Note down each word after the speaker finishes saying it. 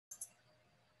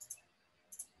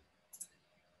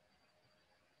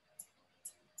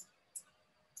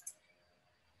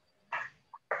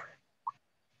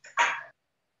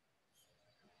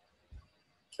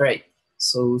Right.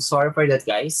 So sorry for that,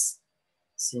 guys.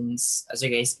 Since, as you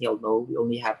guys all know, we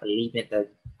only have a limited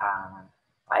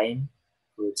time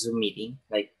for Zoom meeting,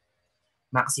 like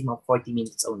maximum 40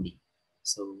 minutes only.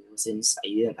 So since I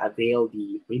didn't avail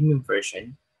the premium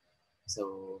version,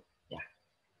 so yeah,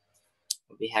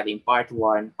 we'll be having part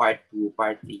 1, part 2,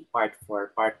 part 3, part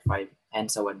 4, part 5, and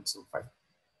so on and so forth.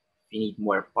 We need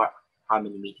more part, how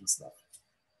many meetings left?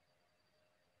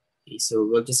 Okay, so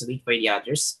we'll just wait for the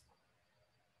others.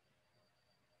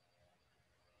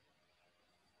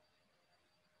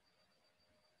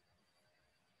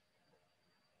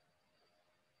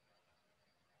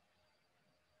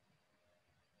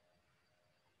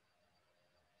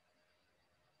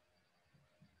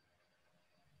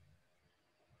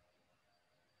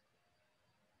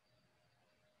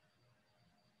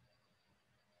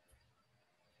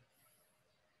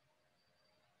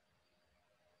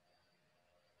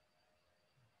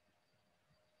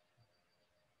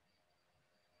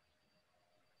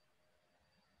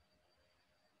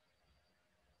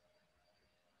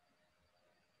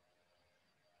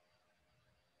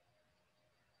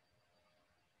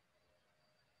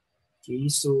 Okay,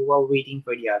 so while waiting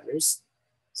for the others,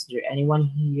 is there anyone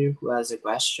here who has a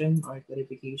question or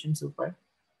clarification so far?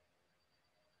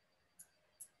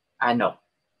 No.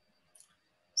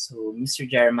 So Mr.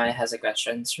 Jeremiah has a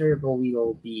question. Sir, but we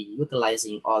will be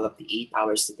utilizing all of the 8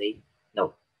 hours today?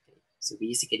 No. Okay. So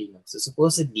basically, no. So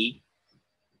supposedly,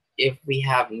 if we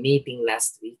have meeting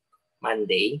last week,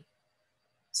 Monday,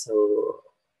 so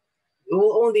we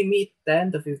will only meet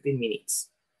 10 to 15 minutes.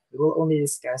 We will only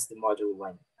discuss the module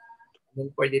 1. And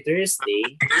then for the Thursday,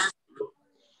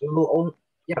 we will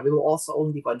also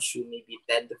only consume maybe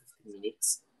 10 to 15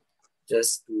 minutes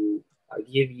just to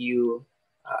give you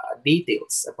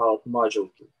details about module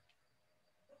 2.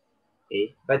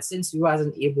 Okay, but since we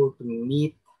wasn't able to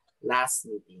meet last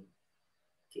meeting,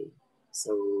 okay,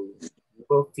 so we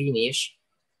will finish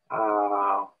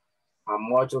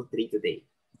module 3 today.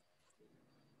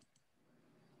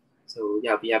 So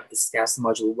yeah, we have discussed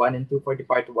module 1 and 2 for the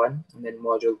part 1, and then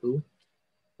module 2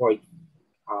 for the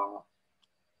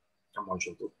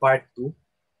module 2, part 2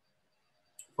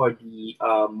 for the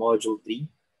module 3,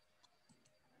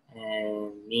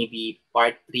 and maybe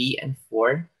part 3 and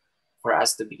 4 for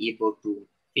us to be able to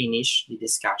finish the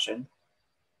discussion.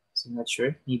 So I'm not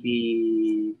sure.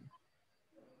 Maybe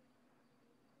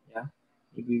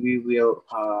we will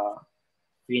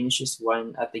finish this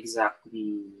one at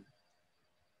exactly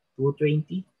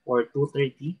 2:20 or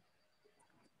 2:30.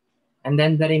 And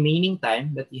then the remaining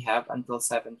time that you have until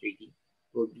 7:30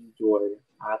 will be your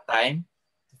time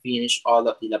to finish all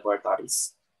of the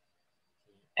laboratories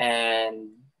and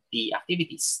the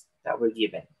activities that were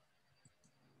given.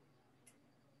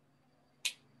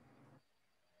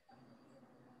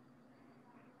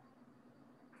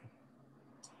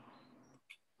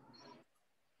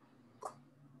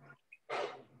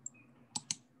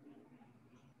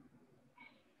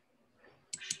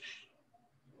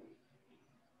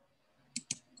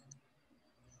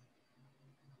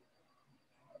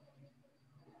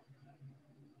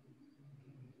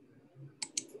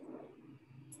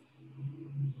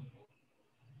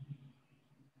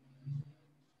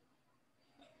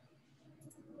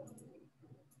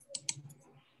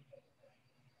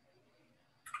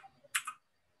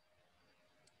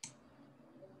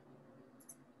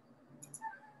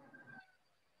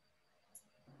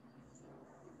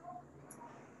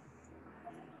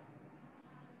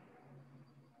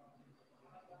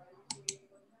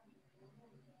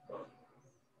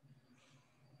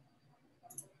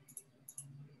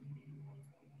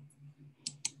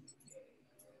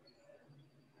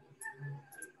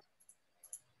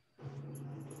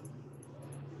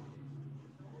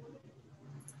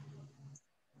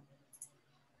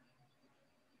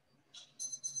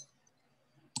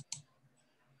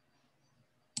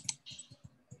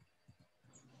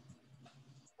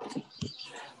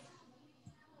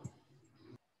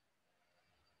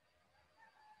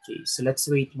 Okay, so let's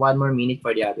wait 1 more minute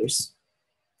for the others.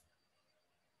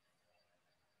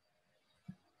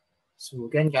 So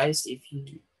again, guys, if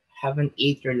you haven't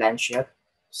ate your lunch yet,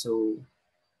 so you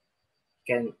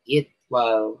can eat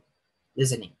while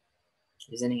listening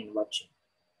and watching.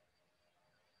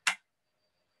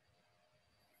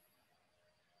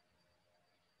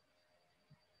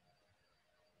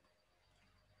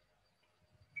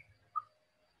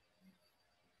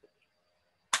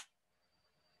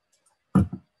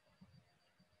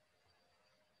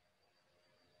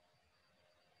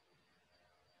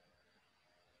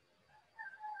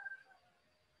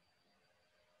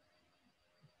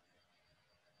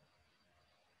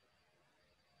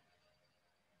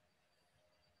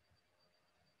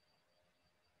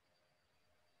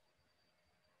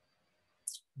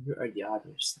 Where are the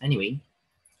others? Anyway,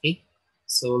 okay.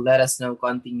 So let us now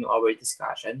continue our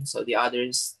discussion. So the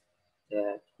others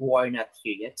who are not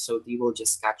here yet, so they will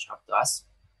just catch up to us.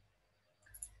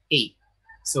 Okay.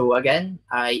 So again,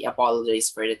 I apologize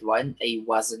for that one. I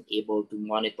wasn't able to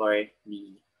monitor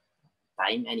the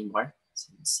time anymore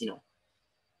since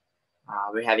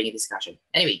we're having a discussion.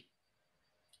 Anyway,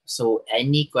 so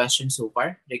any questions so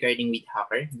far regarding with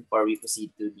hacker before we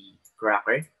proceed to the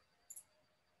cracker?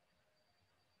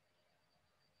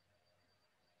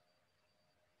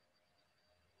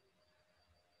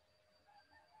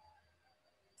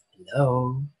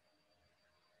 Hello.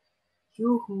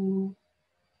 Yoo-hoo.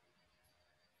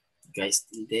 You guys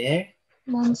still there?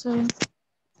 None, sir.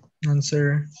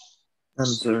 Answer.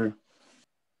 Answer.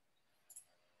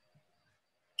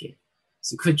 Okay.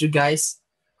 So could you guys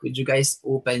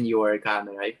open your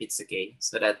camera if it's okay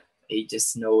so that I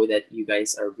just know that you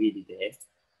guys are really there?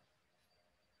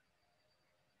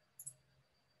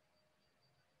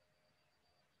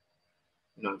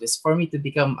 Just for me to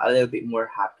become a little bit more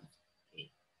happy,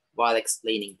 okay, while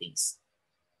explaining things.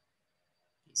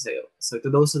 So to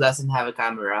those who doesn't have a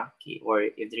camera, okay, or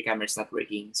if their camera is not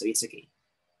working, so it's okay.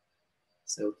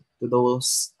 So to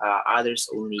those others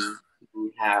only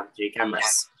who have their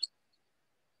cameras,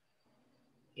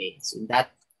 okay. So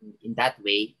in that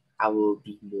way, I will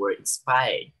be more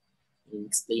inspired in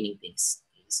explaining things.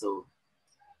 Okay? So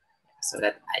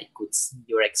that I could see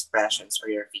your expressions or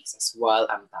your faces while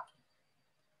I'm talking.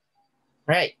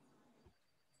 All right.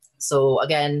 So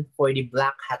again, for the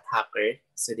black hat hacker,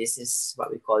 so this is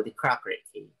what we call the cracker.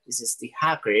 Okay? This is the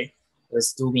hacker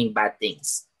who's doing bad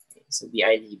things. Okay? So we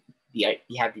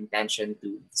have the intention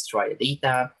to destroy the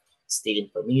data, steal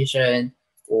information,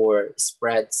 or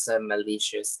spread some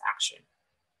malicious action.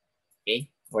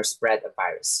 Okay, or spread a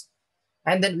virus.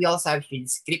 And then we also have here the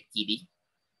script kiddie,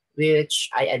 which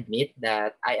I admit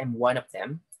that I am one of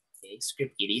them. Okay,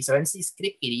 script kiddie. So when I say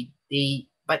script kiddie,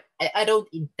 but I don't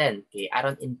intend. Okay, I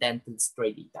don't intend to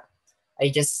destroy data. I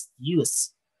just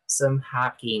use some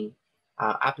hacking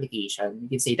application. You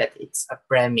can say that it's a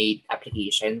pre-made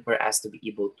application for us to be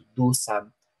able to do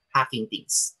some hacking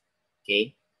things.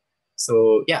 Okay,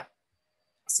 so yeah,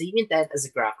 same intent as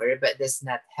a cracker, but does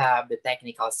not have the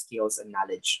technical skills and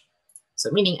knowledge.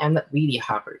 So meaning I'm not really a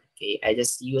hacker, okay? I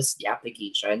just use the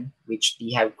application which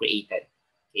they have created,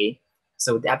 okay?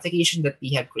 So the application that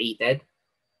they have created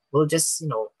will just,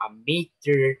 make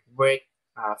their work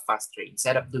faster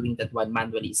instead of doing that one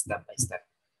manually step by step,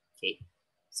 okay?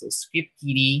 So script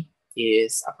kiddie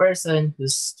is a person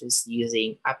who's just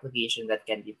using application that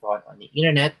can be found on the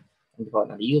internet, can be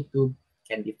found on the YouTube,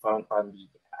 can be found on the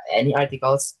any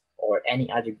articles or any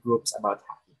other groups about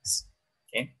hackings.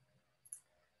 Okay?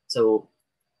 So,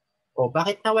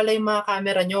 bakit nawala yung mga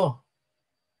camera nyo?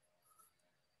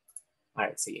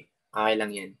 Alright, sige. Okay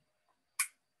lang yan.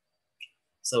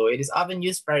 So, it is often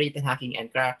used for written hacking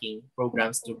and cracking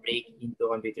programs to break into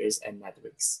computers and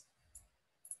networks.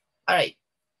 Alright,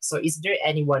 so is there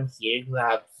anyone here who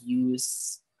have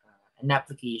used an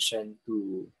application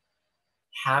to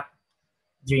hack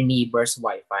their neighbor's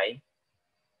Wi-Fi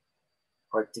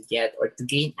or to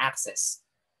gain access?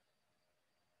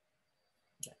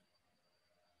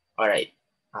 Alright.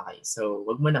 Okay, so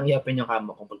wag mo nang i-open yung cam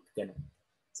mo kung pag ganun.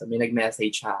 So may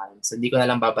nag-message sa akin. So hindi ko na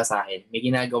lang babasahin. May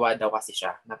ginagawa daw kasi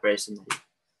siya na personally.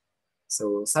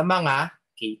 So sa mga,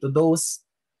 okay, to those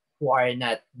who are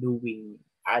not doing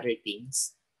other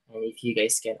things, and if you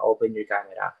guys can open your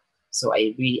camera, so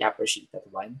I really appreciate that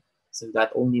one. So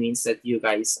that only means that you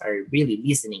guys are really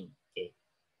listening, okay,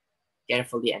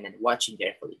 carefully and then watching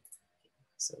carefully. Okay,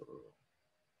 so,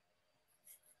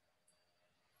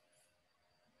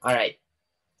 all right.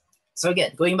 So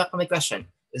again, going back to my question,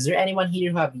 is there anyone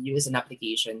here who have used an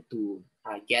application to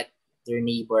get their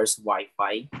neighbor's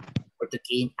Wi-Fi or to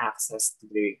gain access to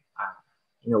their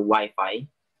Wi-Fi?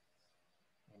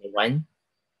 Anyone?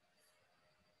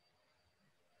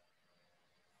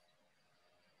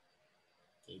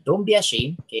 Okay, don't be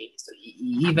ashamed. Okay, so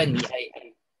even me,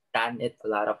 I've done it a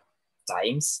lot of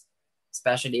times,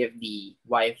 especially if the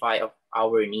Wi-Fi of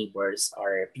our neighbors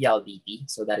are PLDT.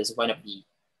 So that is one of the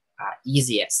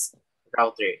easiest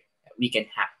router that we can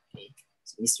hack. Okay,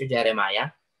 so Mr. Jeremiah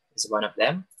is one of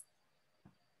them,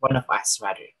 one of us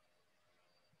rather.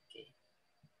 Okay,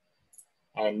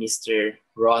 and Mr.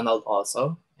 Ronald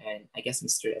also, and I guess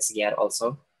Mr. Esguer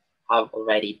also have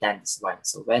already done this one.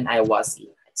 So when I was in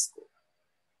high school.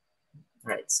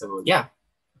 All right, so yeah.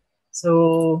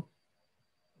 So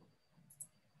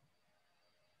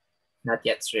not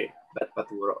yet sure, but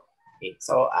paturo. Okay,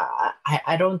 so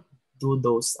I don't do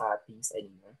those things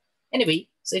anymore. Anyway,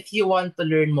 so if you want to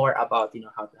learn more about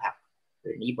how to hack,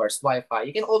 your neighbor's Wi-Fi,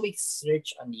 you can always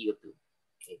search on YouTube.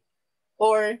 Okay.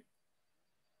 Or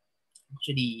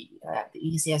actually, the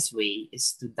easiest way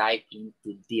is to dive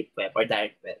into deep web or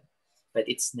dark web, but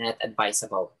it's not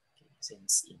advisable, okay,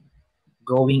 since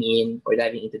going in or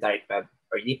diving into dark web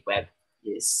or deep web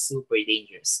is super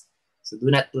dangerous. So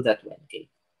do not do that one. Okay,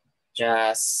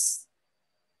 just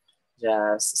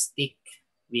just stick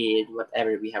with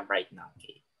whatever we have right now.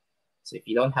 Okay, so if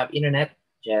you don't have internet,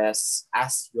 just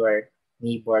ask your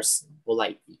neighbors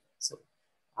politely. So,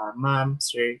 ma'am,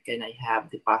 sir, can I have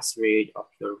the password of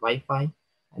your Wi-Fi?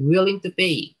 I'm willing to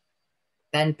pay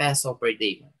 10 peso per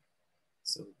day.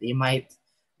 So they might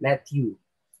let you,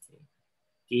 okay,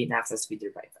 gain access with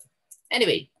your Wi-Fi.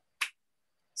 Anyway,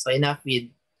 so enough with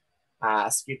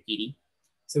script kiddie.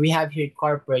 So we have here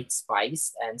corporate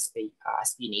spies and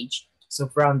espionage. So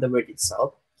from the word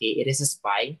itself, okay, it is a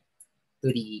spy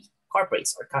to the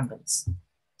corporates or companies.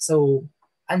 So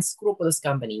unscrupulous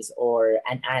companies or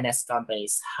honest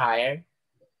companies hire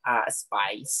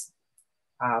spies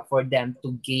for them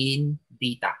to gain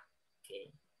data,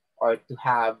 okay, or to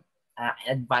have an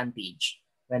advantage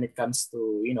when it comes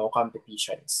to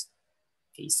competitions.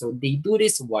 Okay, so they do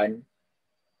this one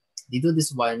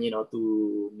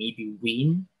to maybe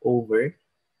win over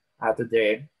to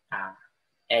their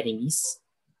enemies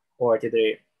or to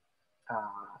their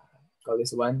call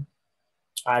this one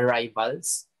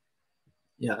rivals.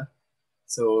 Yeah.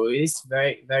 So it is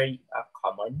very, very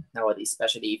common nowadays,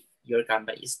 especially if your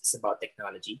company is about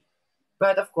technology.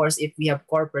 But of course, if we have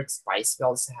corporate spies, we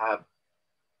also have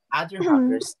other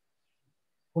hackers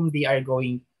whom they are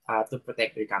going to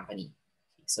protect their company.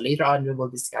 So later on, we will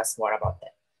discuss more about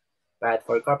that. But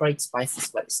for corporate spies,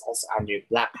 this one is also under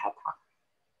black hat hack.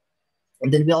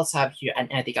 And then we also have here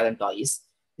unethical employees.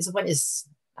 This one is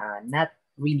not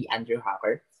really under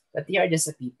hacker, but they are just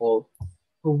the people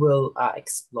who will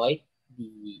exploit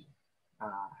the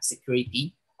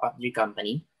security of your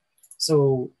company.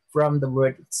 So from the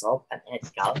word itself,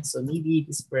 unethical. So maybe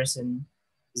this person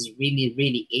is really,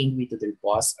 really angry to their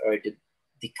boss or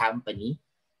the company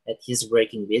that he's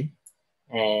working with.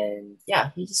 And yeah,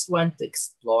 he just want to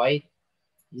exploit,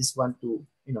 he just want to,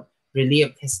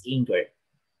 relieve his anger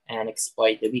and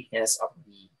exploit the weakness of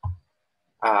the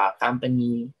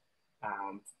company,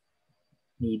 um,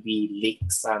 maybe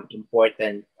leak some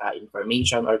important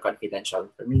information or confidential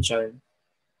information,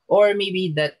 or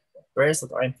maybe that person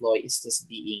or employee is just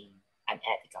being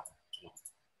unethical. Okay?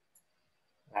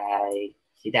 Like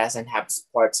he doesn't have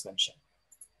sportsmanship.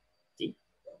 Okay?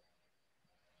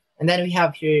 And then we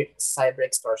have here cyber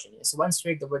extortionists. So once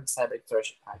you heard the word cyber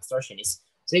extortionists,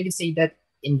 so you can say that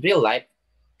in real life,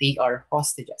 they are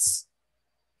hostages.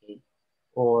 Okay?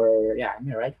 Or yeah,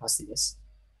 am I right? Hostages.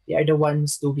 They are the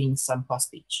ones doing some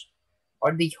hostage.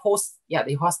 Or they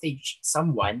hostage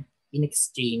someone in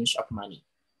exchange of money.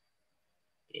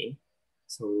 Okay.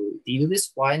 So they do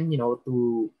this one,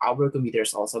 to our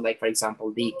computers also. Like for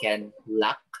example, they can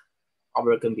lock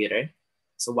our computer.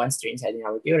 So once they're inside in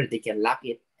our computer, they can lock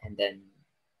it, and then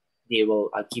they will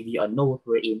give you a note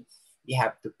wherein you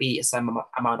have to pay some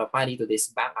amount of money to this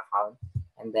bank account,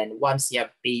 and then once you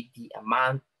have paid the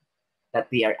amount that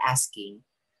they are asking,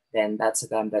 then that's the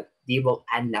time that they will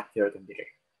unlock your computer.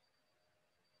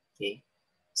 Okay,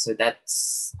 so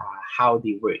that's how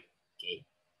they work. Okay,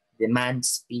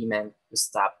 demands payment to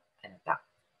stop an attack.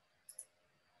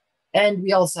 And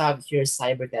we also have here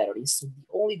cyber terrorists. So the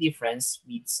only difference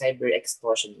with cyber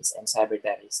extortionists and cyber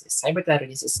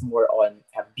terrorists is more on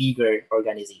bigger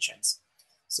organizations.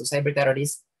 So cyber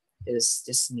terrorist is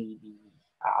just maybe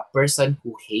a person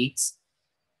who hates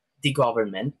the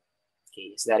government.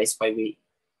 Okay, so that is why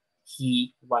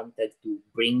he wanted to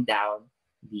bring down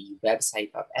the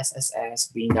website of SSS,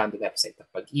 bring down the website of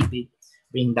Pag-ibig,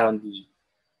 bring down the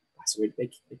password, I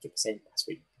keep saying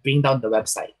password, bring down the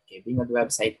website, okay, bring down the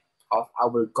website of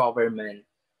our government,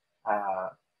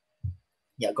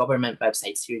 government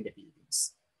websites here in the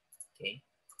Philippines, okay,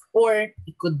 or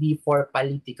it could be for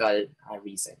political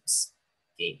reasons,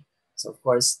 okay. So of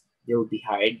course they'll be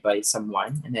hired by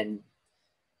someone, and then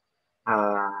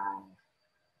uh,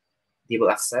 they will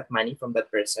accept money from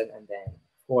that person, and then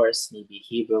of course maybe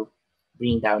he will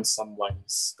bring down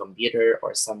someone's computer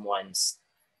or someone's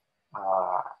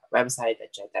website,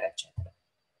 etc., etc.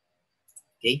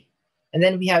 Okay, and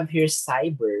then we have here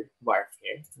cyber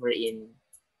warfare, wherein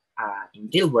in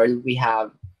real world we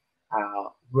have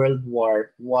World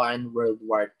War One, World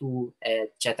War Two,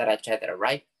 etc., etc.,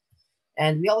 right?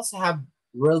 And we also have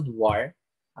World War,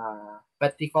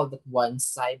 but we call that one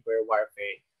cyber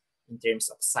warfare in terms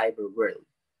of cyber world.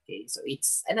 Okay, so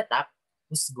it's an attack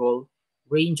whose goal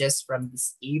ranges from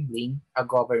disabling a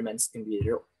government's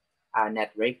computer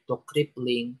network to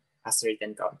crippling a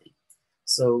certain country.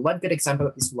 So one good example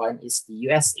of this one is the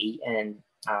USA and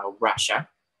Russia,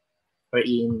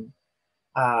 wherein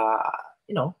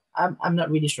I'm not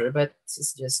really sure, but this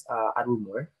is just a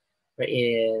rumor,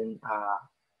 wherein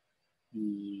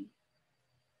the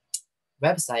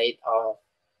website of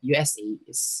USA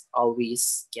is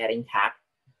always getting hacked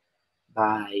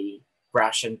by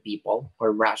Russian people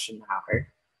or Russian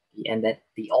hacker, and that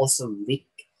they also leak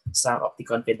some of the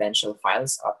confidential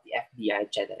files of the FBI,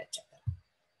 etc., etc.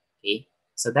 Okay,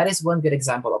 so that is one good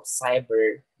example of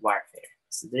cyber warfare.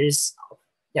 So there's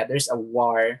a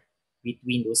war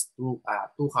between those two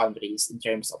countries in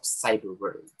terms of cyber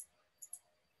world.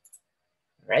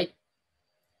 Right?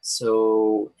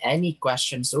 So any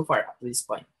questions so far up to this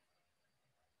point?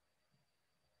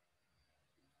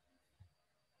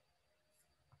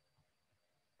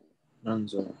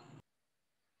 Answer.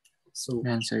 So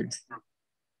Answered.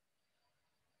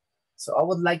 So I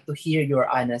would like to hear your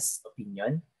honest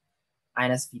opinion,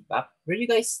 honest feedback. Were you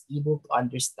guys able to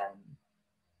understand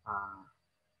uh,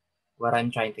 what I'm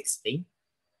trying to explain?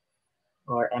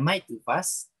 Or am I too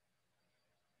fast?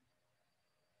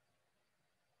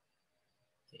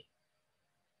 Okay.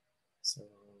 So,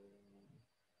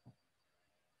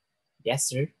 yes,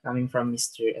 sir, coming from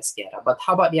Mr. Esquera. But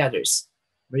how about the others?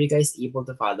 Were you guys able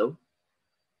to follow?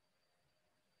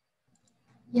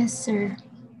 Yes, sir.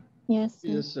 Yes, sir.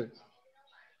 Yes, sir.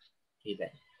 Okay,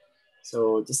 then.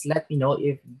 So just let me know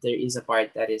if there is a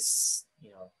part that is,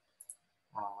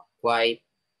 quite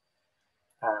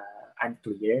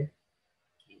unclear,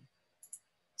 okay,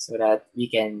 so that we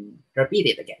can repeat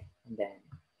it again and then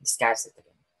discuss it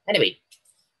again. Anyway,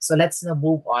 so let's now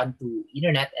move on to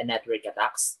internet and network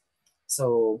attacks.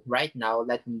 So right now,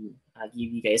 let me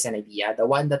give you guys an idea. The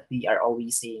one that we are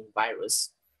always saying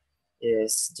virus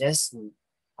is just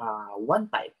one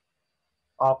type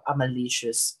of a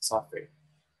malicious software.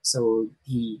 So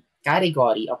the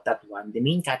category of that one, the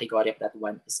main category of that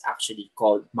one is actually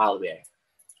called malware.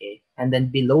 Okay, and then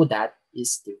below that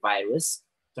is the virus,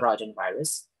 Trojan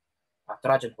virus, a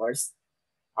Trojan horse,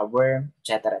 a worm,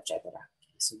 etc., etc.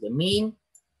 Okay, so the main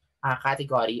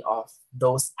category of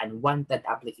those unwanted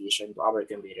application to our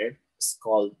computer is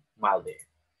called malware.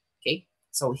 Okay,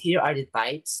 so here are the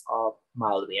types of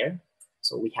malware.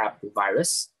 So we have the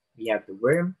virus, we have the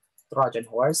worm, Trojan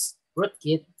horse,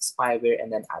 rootkit, spyware,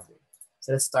 and then other.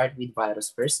 So let's start with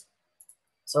virus first.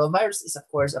 So a virus is of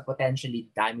course a potentially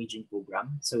damaging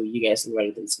program. So you guys already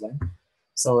know this one.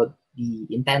 So the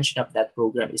intention of that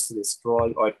program is to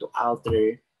destroy or to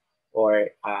alter or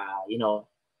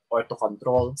or to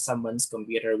control someone's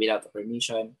computer without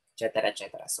permission, etc.,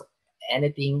 etc. So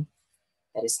anything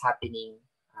that is happening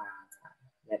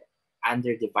that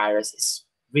under the virus is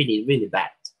really, really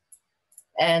bad.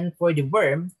 And for the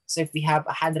worm, so if we have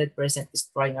 100%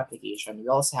 destroying application, we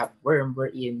also have worm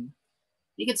wherein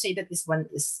you could say that this one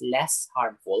is less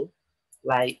harmful.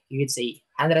 Like you could say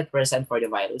 100% for the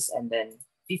virus and then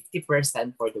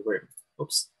 50% for the worm.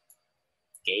 Oops.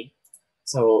 Okay.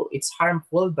 So it's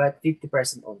harmful, but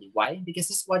 50% only. Why? Because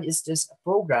this one is just a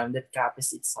program that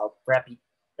copies itself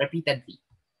repeatedly.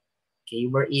 Okay,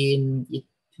 wherein it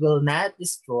will not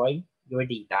destroy your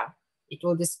data. It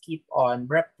will just keep on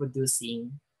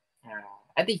reproducing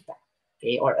a data,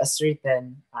 okay, or a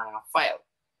certain file.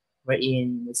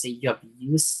 Wherein, let's say you have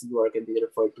used your computer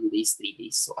for 2 days, 3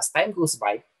 days. So as time goes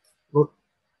by,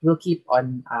 will keep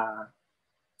on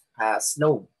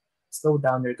slow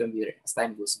down your computer as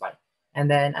time goes by. And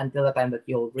then until the time that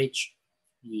you'll reach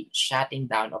the shutting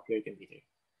down of your computer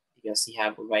because you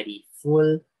have already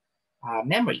full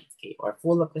memory, okay, or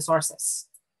full of resources.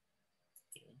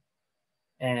 Okay.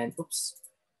 And oops,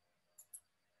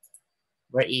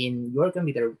 wherein your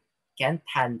computer can't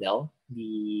handle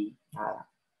the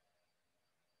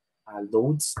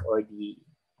loads or the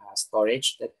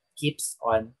storage that keeps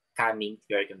on coming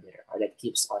to your computer or that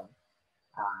keeps on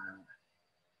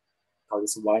call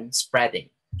this one spreading.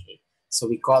 Okay, so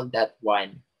we call that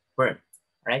one worm,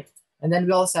 right? And then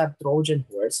we also have Trojan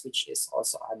horse, which is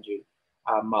also under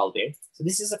malware. So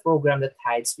this is a program that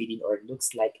hides within or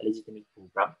looks like a legitimate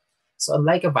program. So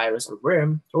unlike a virus or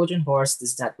worm, Trojan horse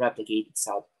does not replicate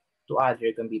itself to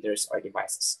other computers or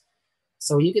devices.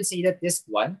 So you can say that this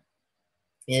one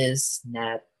is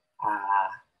not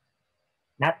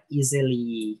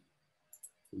easily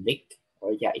leaked,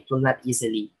 or yeah, it will not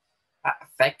easily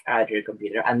affect other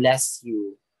computer unless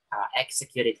you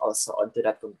execute it also onto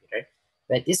that computer.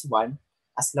 But this one,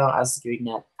 as long as you're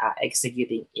not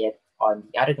executing it on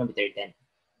the other computer, then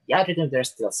the other computer is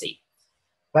still safe.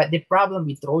 But the problem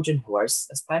with Trojan horse,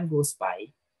 as time goes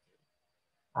by,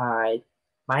 it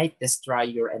might destroy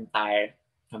your entire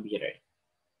computer,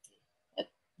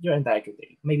 your entire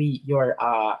computer, maybe your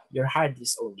hard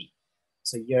disk only.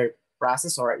 So your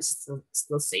processor is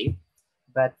still safe,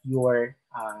 but your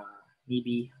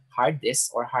maybe hard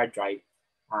disk or hard drive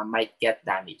might get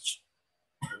damaged.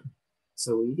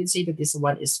 So you can say that this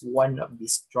one is one of the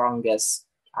strongest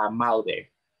malware.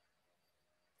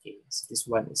 Okay, so this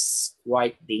one is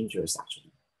quite dangerous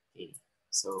actually. Okay,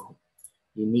 so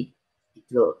you need it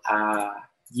will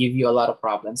give you a lot of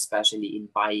problems, especially in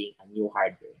buying a new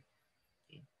hardware.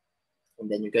 Okay, and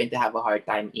then you're going to have a hard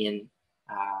time in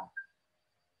uh,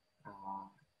 uh,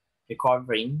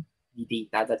 recovering the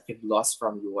data that you've lost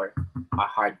from your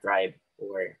hard drive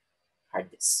or hard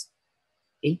disk.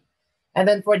 Okay, and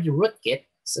then for the rootkit,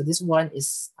 so this one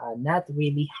is not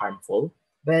really harmful,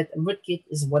 but rootkit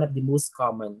is one of the most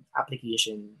common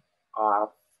application of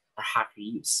a hacker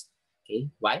use. Okay,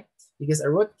 why? Because a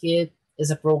rootkit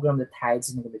is a program that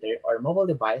hides in a computer or mobile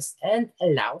device and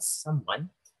allows someone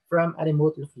from a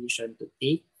remote location to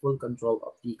take full control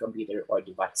of the computer or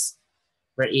device.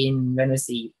 Wherein, when we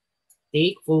say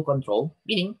take full control,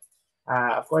 meaning,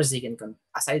 of course, they can,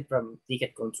 aside from they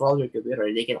can control your computer,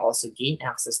 they can also gain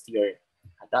access to your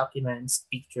documents,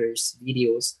 pictures,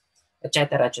 videos,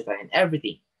 etc., and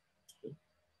everything. Okay?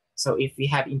 So if you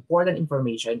have important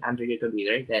information under your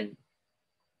computer, then,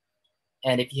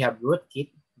 and if you have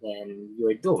rootkit, then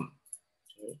you're doomed.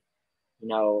 Okay,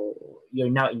 you're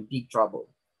now in big trouble.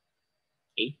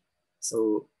 Okay,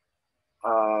 so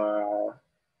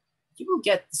you will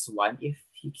get this one if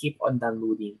you keep on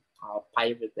downloading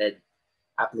pirated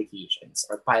applications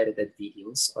or pirated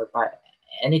videos or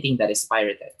anything that is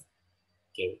pirated.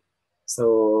 Okay,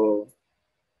 so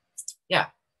yeah,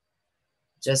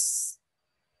 just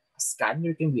scan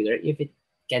your computer if it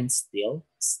can still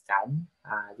scan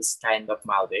this kind of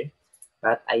malware,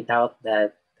 but I doubt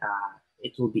that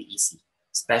it will be easy,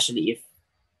 especially if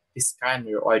the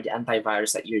scanner or the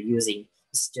antivirus that you're using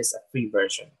is just a free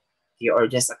version, okay, or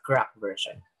just a cracked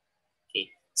version. Okay,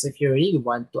 so if you really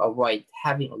want to avoid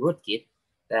having a rootkit,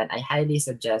 then I highly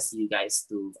suggest you guys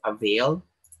to avail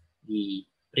the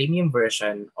premium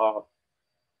version of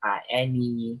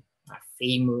any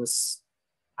famous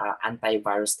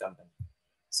antivirus company.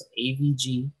 So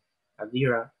AVG,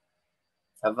 Avira,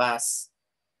 Avast,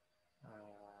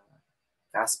 uh,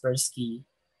 Kaspersky,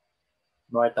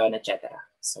 Norton, etc.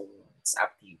 So it's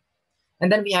up to you.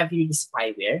 And then we have here the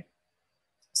spyware.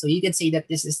 So you can say that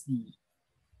this is the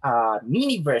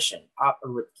mini version of a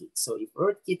rootkit. So if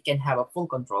rootkit can have a full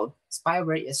control,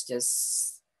 spyware is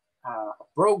just a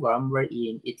program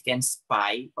wherein it can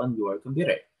spy on your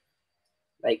computer.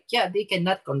 Like, yeah, they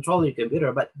cannot control your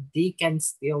computer, but they can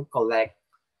still collect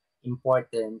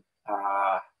important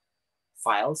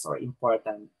files or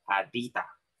important data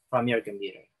from your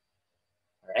computer.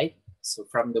 All right. So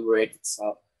from the word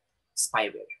itself,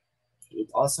 spyware. It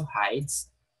also hides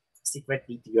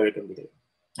secretly to your computer.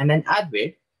 And then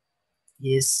adware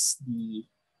is the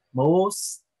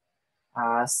most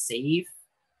safe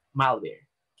malware.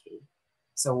 Okay.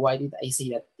 So why did I say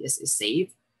that this is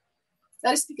safe?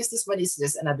 That is because this one is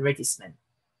just an advertisement.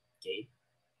 Okay.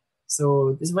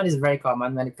 So this one is very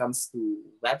common when it comes to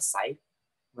website,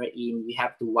 wherein we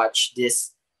have to watch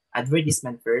this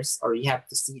advertisement first, or you have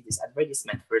to see this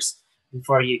advertisement first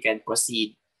before you can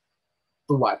proceed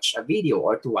to watch a video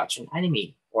or to watch an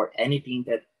anime or anything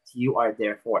that you are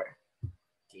there for.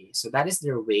 Okay, so that is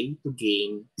their way to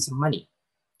gain some money.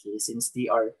 Okay, since they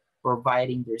are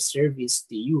providing their service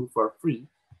to you for free,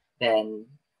 then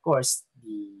of course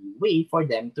the way for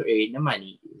them to earn the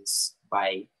money is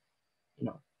by, you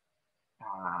know,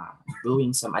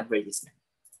 doing some advertisement.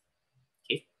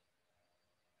 Okay.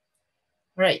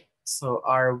 All right. So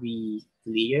are we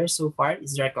clear so far?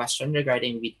 Is there a question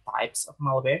regarding the types of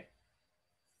malware?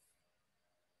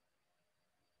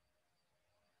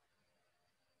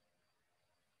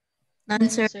 None,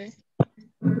 sir. Okay.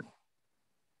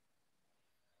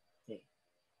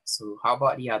 So how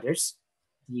about the others?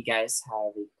 Do you guys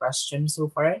have a question so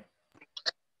far?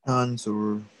 None,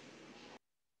 sir.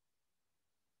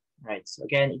 Right. So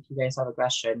again, if you guys have a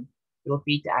question, feel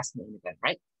free to ask me anytime,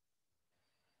 right?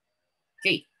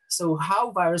 Okay. So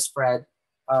how virus spread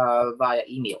via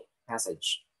email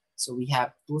message? So we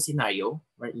have two scenario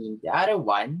wherein the other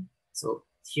one. So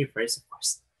here first, of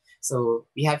course. So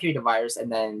we have here the virus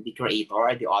and then the creator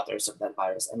or the authors of that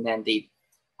virus, and then they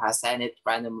send it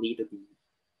randomly to the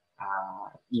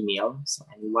email. So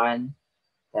anyone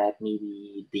that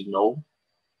maybe they know.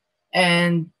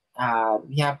 And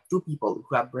we have two people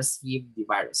who have received the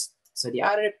virus. So the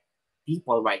other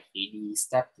people right here, the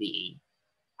step 3A,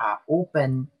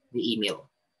 open the email,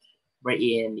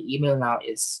 wherein the email now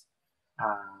is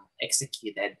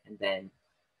executed, and then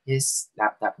his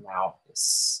laptop now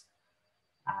is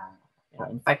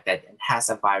infected and has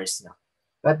a virus now.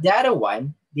 But the other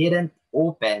one didn't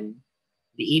open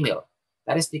the email.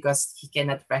 That is because he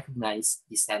cannot recognize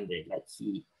the sender. Like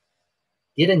he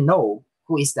didn't know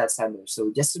who is that sender.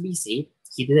 So just to be safe,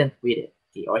 he didn't read it,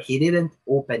 okay, or he didn't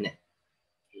open it.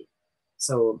 Okay.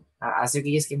 So as you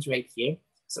guys can see right here,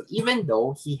 so even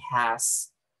though he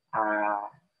has,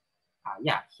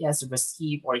 he has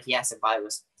received or he has a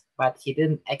virus, but he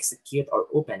didn't execute or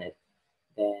open it,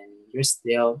 then you're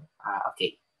still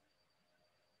okay.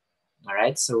 All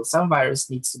right. So some virus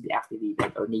needs to be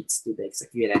activated or needs to be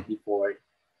executed before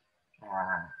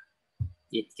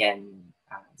it can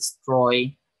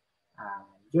destroy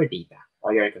your data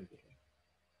or your computer.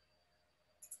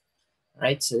 All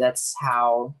right. So that's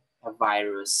how a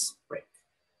virus break.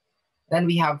 Then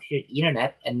we have here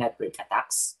internet and network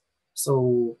attacks.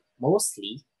 So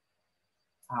mostly,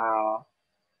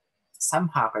 some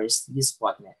hackers use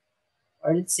botnet,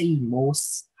 or let's say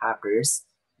most hackers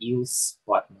use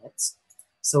botnets.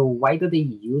 So why do they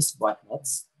use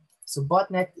botnets? So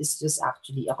botnet is just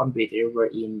actually a computer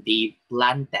wherein they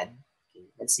planted, okay,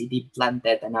 let's say they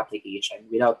planted an application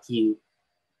without you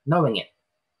knowing it.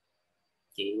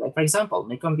 Okay, like for example,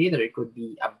 my computer could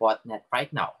be a botnet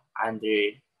right now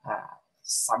under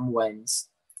someone's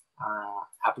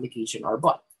application or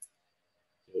bot.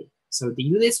 Okay, so they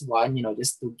use this one,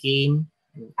 just to gain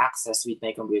access with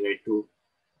my computer to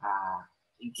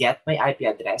get my IP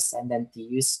address and then to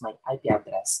use my IP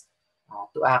address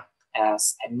to act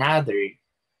as another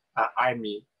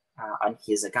army on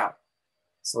his account.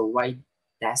 So why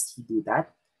does he do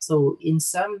that? So in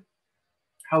some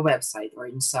website or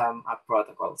in some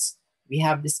protocols, we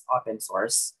have this open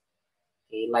source,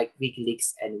 okay, like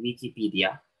WikiLeaks and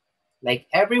Wikipedia. Like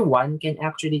everyone can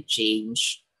actually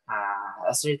change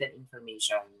a certain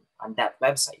information on that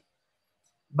website.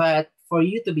 But for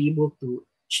you to be able to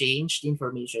change the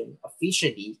information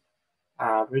officially,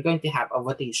 we're going to have a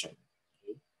votation.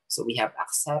 Okay? So we have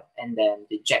accept and then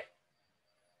reject.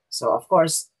 So of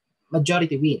course,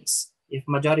 majority wins. If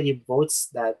majority votes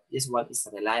that this one is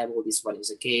reliable, this one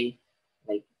is okay,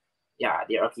 like, yeah,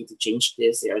 they're okay to change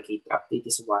this, they're okay to update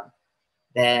this one,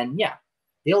 then yeah,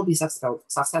 they'll be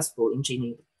successful in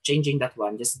changing that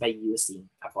one just by using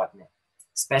a botnet.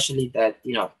 Especially that,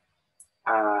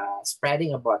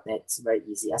 spreading a botnet is very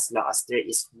easy as long as there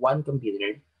is one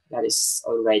computer that is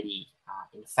already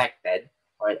infected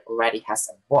or already has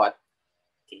a bot,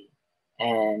 okay,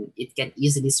 and it can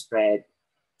easily spread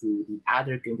to the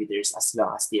other computers as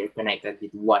long as they are connected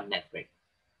with one network.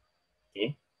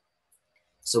 Okay,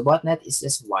 so botnet is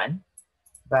just one,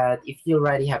 but if you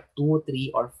already have 2,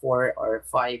 3, or 4, or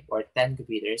 5, or 10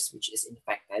 computers which is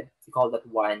infected, we call that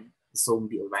one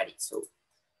zombie already. So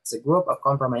it's a group of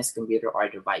compromised computer or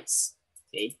device.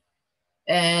 Okay,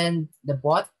 and the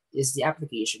bot is the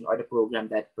application or the program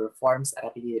that performs a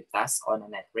repetitive task on a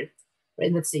network.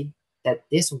 Right? Let's say that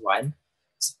this one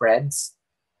spreads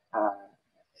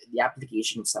the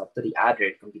application itself to the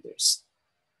other computers,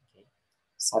 okay,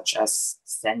 such as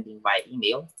sending by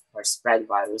email or spread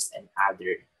virus and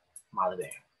other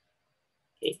malware.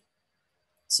 Okay,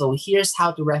 so here's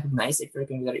how to recognize if your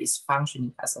computer is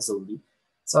functioning as a zombie.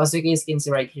 So as you guys can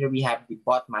see right here, we have the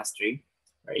bot master,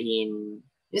 wherein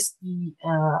is the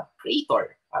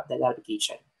creator of that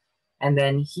application, and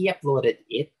then he uploaded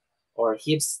it or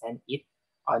he sent it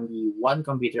on the one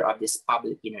computer of this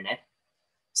public internet.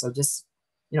 So just,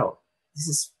 this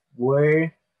is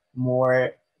where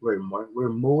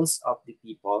most of the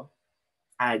people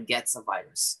gets a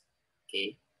virus.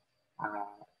 Okay,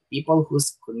 people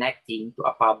who's connecting to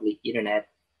a public internet,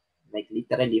 like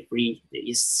literally free, there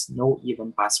is no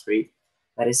even password,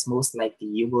 that is most likely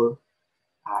you will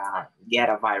get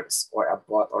a virus or a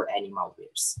bot or any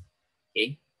malwares.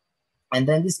 Okay, and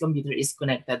then this computer is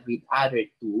connected with other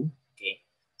two. Okay,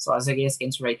 so as you guys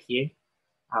can see right here,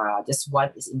 just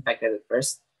one is infected at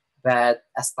first, but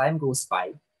as time goes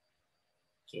by,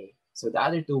 okay, so the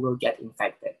other two will get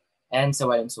infected, and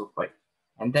so on and so forth.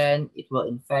 And then it will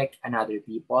infect another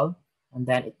people, and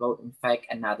then it will infect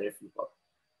another people.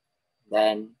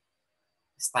 Then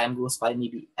as time goes by,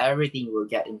 maybe everything will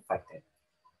get infected.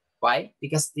 Why?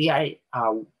 Because they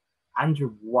are under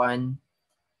one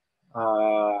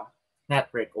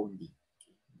network only.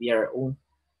 Okay. We are own.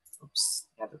 Oops,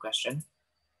 I have a question.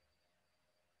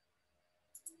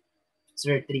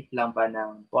 Sir, trip lang ba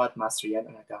ng bot master yan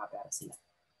o nagkakapera sila?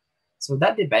 So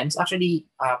that depends. Actually,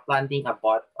 planting a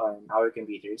bot on our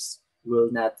computers will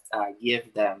not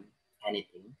give them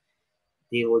anything.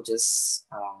 They will just,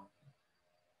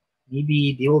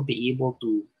 maybe they will be able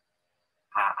to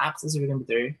access your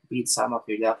computer, read some of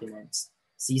your documents,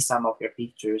 see some of your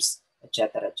pictures,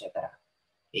 etc., etc.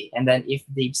 Okay, and then if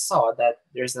they saw that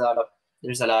there's a lot of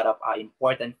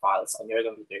important files on your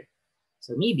computer,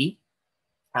 so maybe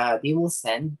they will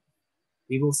send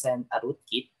a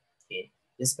rootkit. Okay,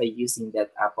 just by using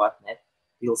that botnet,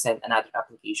 we'll send another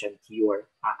application to your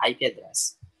IP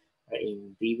address,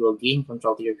 wherein they will gain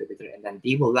control to your computer, and then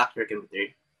they will lock your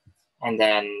computer, and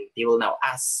then they will now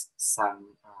ask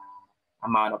some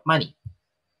amount of money.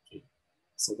 Okay,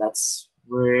 so that's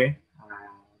where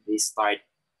they start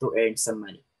to earn some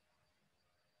money.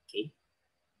 Okay.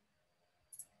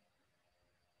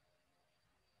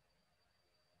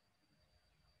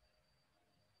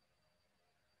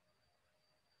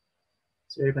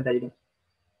 So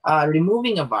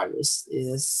removing a virus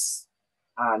is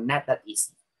not that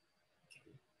easy.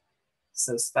 Okay.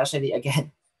 So especially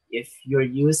again, if you're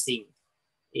using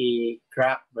a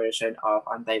cracked version of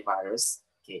antivirus,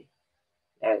 okay,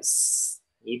 as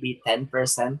maybe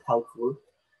 10% helpful,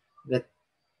 but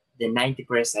the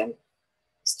 90%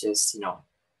 is just,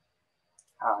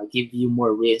 give you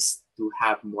more risk to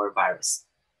have more virus.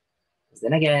 Because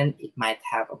then again, it might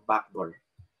have a backdoor.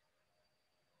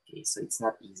 Okay, so it's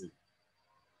not easy.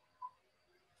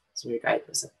 So kahit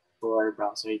sa Tor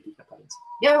browser, hindi ka pa rin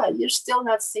safe. Yeah, you're still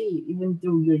not safe even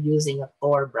though you're using a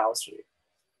Tor browser.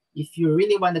 If you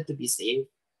really wanted to be safe,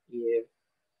 if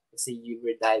let's say you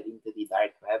were diving to the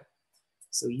dark web,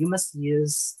 so you must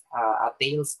use a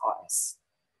Tails OS.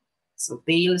 So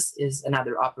Tails is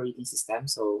another operating system.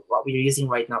 So what we're using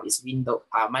right now is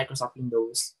Microsoft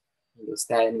Windows, Windows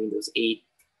 10, Windows 8.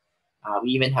 We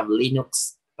even have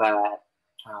Linux, but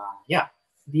yeah,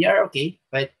 they are okay.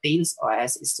 But Tails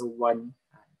OS is the one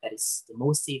that is the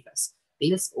most safest.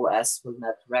 Tails OS will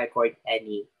not record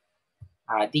any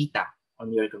data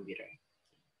on your computer.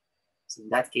 So in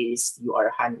that case, you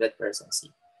are 100%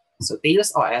 safe. So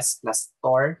Tails OS plus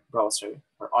Tor browser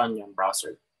or Onion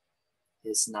browser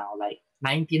is now like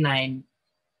 99,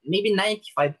 maybe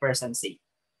 95% safe.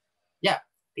 Yeah,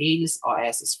 Tails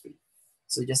OS is free.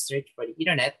 So just search for the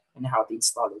internet and how to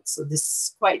install it. So this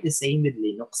is quite the same with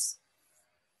Linux.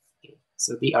 Okay,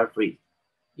 so they are free,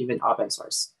 even open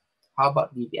source. How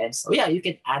about VPN? So yeah, you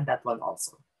can add that one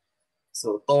also.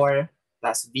 So Tor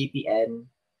plus VPN.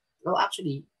 Well,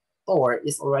 actually, Tor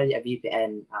is already a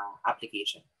VPN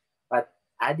application, but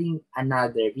adding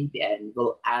another VPN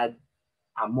will add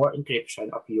more encryption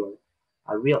of your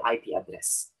real IP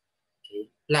address. Okay.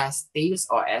 Plus Tails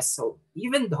OS. So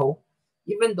even though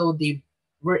they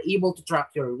were able to track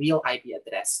your real IP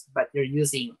address, but you're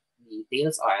using the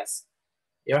Tails OS,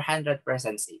 you're 100%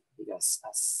 safe because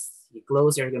as you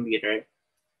close your computer,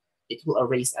 it will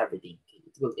erase everything. Okay?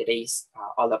 It will erase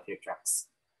all of your tracks.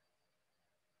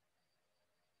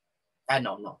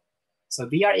 No. So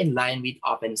they are in line with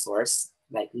open source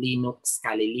like Linux,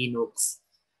 Kali Linux,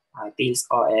 Tails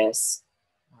OS.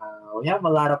 We have a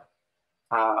lot of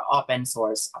open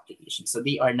source applications. So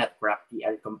they are not cracked. They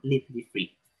are completely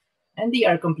free. And they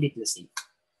are completely safe.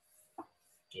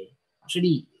 Okay.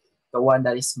 Actually, the one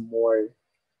that is more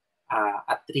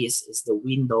at risk is the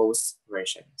Windows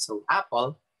version. So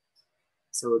Apple,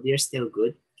 so they're still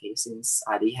good, okay, since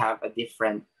they have a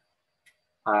different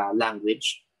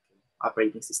language,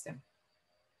 operating system.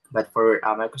 But for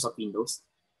Microsoft Windows,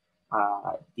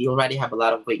 they already have a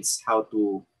lot of ways how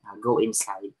to go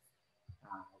inside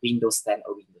Windows 10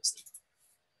 or Windows 8.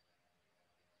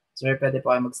 So pwede po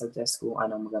kayo mag-suggest kung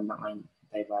anong magandang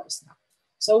antivirus na.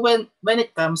 So when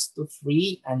it comes to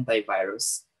free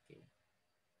antivirus, okay,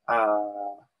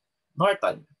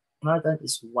 Norton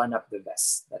is one of the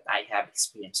best that I have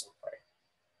experienced so far.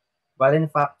 But in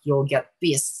fact, you'll get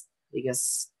pissed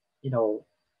because,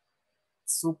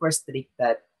 super strict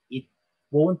that it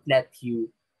won't let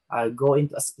you go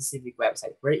into a specific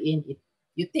website wherein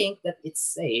you think that it's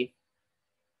safe,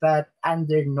 but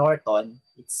under Norton,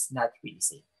 it's not really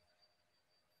safe.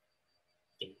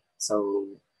 Okay, so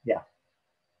yeah,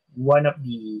 one of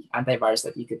the antivirus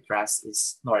that you could trust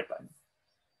is Norton.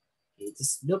 Okay,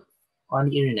 just look on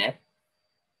the internet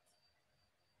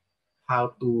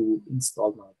how to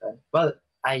install Norton. Well,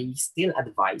 I still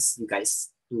advise you guys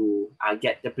to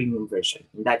get the premium version.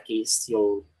 In that case,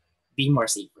 you'll be more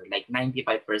safer, like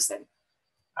 95%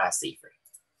 safer.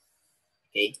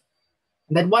 Okay.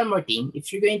 And then one more thing,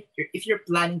 if you're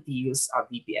planning to use a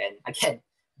VPN, again,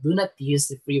 do not use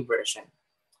the free version.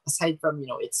 Aside from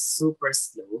it's super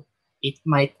slow, it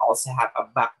might also have a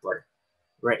backdoor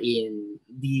wherein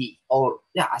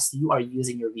as you are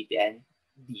using your VPN,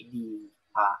 the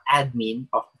admin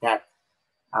of that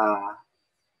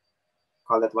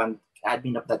call that one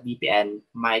admin of that VPN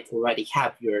might already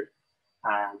have your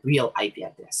real IP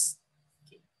address.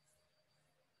 Okay.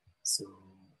 So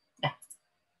yeah.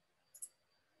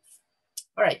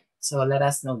 All right. So let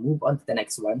us now move on to the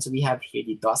next one. So we have here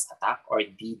the DOS attack or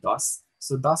DDoS.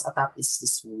 So DOS attack is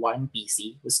this one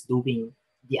PC who's doing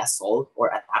the assault or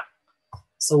attack.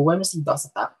 So when we see DOS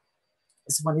attack,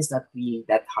 this one is not really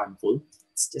that harmful.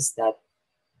 It's just that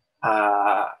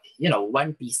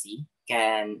one PC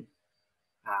can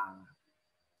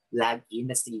log in.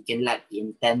 Let's say you can log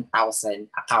in 10,000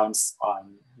 accounts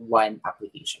on one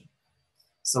application.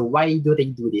 So why do they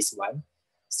do this one?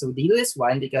 So they do this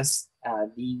one because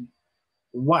they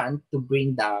want to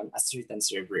bring down a certain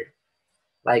server.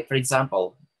 Like for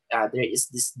example, there is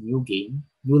this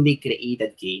newly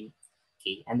created game,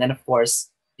 okay, and then of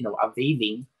course,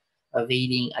 availing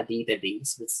a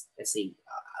database, which let's say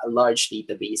a large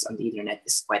database on the internet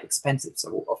is quite expensive.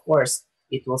 So of course,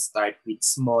 it will start with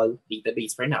small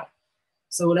database for now.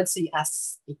 So let's say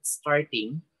as it's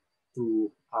starting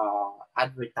to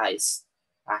advertise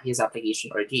his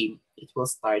application or game, it will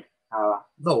start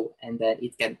low, and then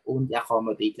it can only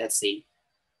accommodate, let's say,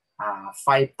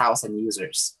 5,000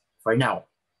 users for now.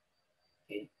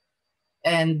 Okay,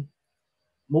 and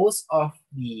most of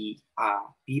the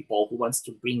people who wants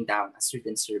to bring down a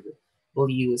certain server will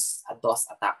use a DOS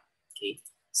attack. Okay,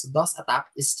 so DOS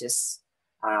attack is just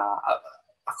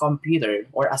a computer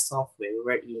or a software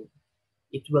wherein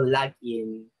it will log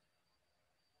in,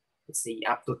 let's say,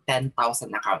 up to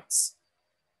 10,000 accounts,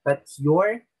 but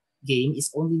your game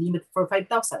is only limited for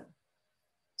 5,000.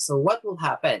 So what will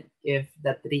happen if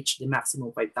that reach the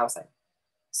maximum 5,000?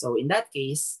 So in that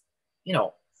case,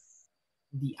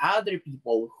 the other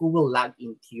people who will log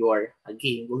into your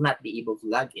game will not be able to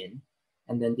log in,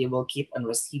 and then they will keep on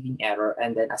receiving error.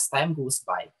 And then as time goes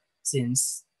by,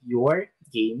 since your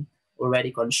game already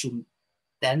consumed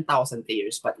 10,000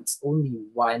 players, but it's only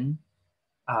one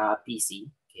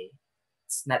PC, okay,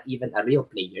 it's not even a real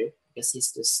player because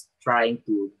he's just trying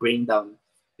to bring down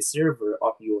the server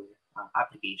of your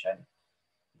application,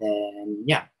 then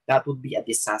yeah, that would be a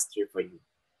disaster for you.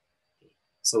 Okay.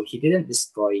 So he didn't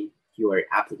destroy your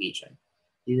application,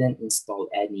 didn't install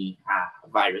any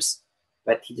virus,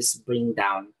 but he just bring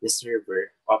down the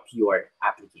server of your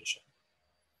application.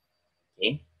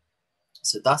 Okay,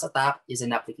 so DOS attack is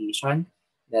an application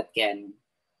that can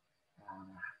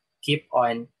keep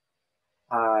on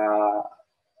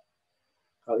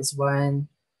this one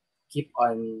keep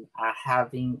on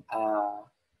having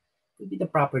could be the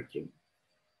proper term,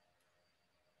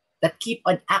 that keep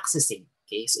on accessing.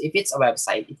 Okay, so if it's a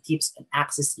website, it keeps on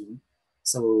accessing.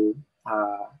 So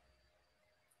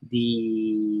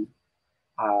the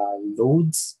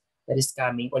loads that is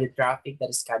coming or the traffic that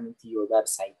is coming to your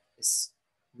website is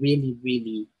really,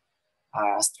 really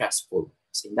stressful.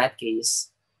 So in that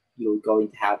case, you're going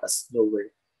to have a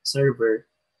slower server,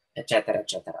 etc.,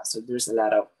 etc. So there's a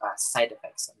lot of side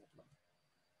effects on that one.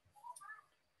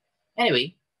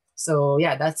 Anyway, so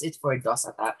yeah, that's it for DOS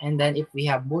attack. And then if we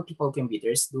have multiple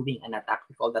computers doing an attack,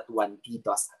 we call that one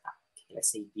DDoS attack. Okay,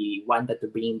 let's say the one that to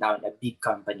bring down a big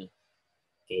company.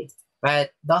 Okay,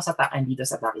 but DOS attack and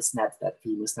DDoS attack is not that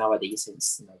famous nowadays,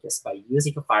 since just by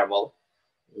using a firewall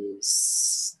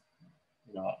is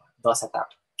DOS attack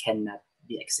cannot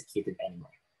be executed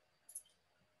anymore.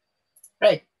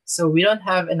 Right. So we don't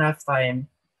have enough time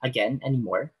again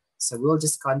anymore. So we'll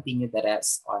just continue the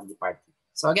rest on the part 2.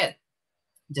 So again,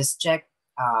 just check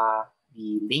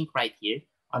the link right here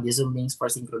on the Zoom links for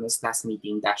synchronous class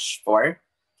meeting -4.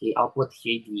 Okay, I'll put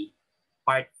here the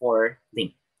part 4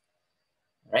 link.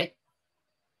 All right.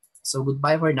 So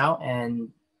goodbye for now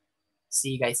and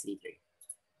see you guys later.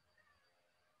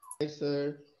 Hi,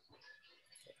 sir.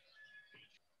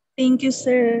 Thank you,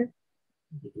 sir.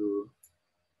 Thank you.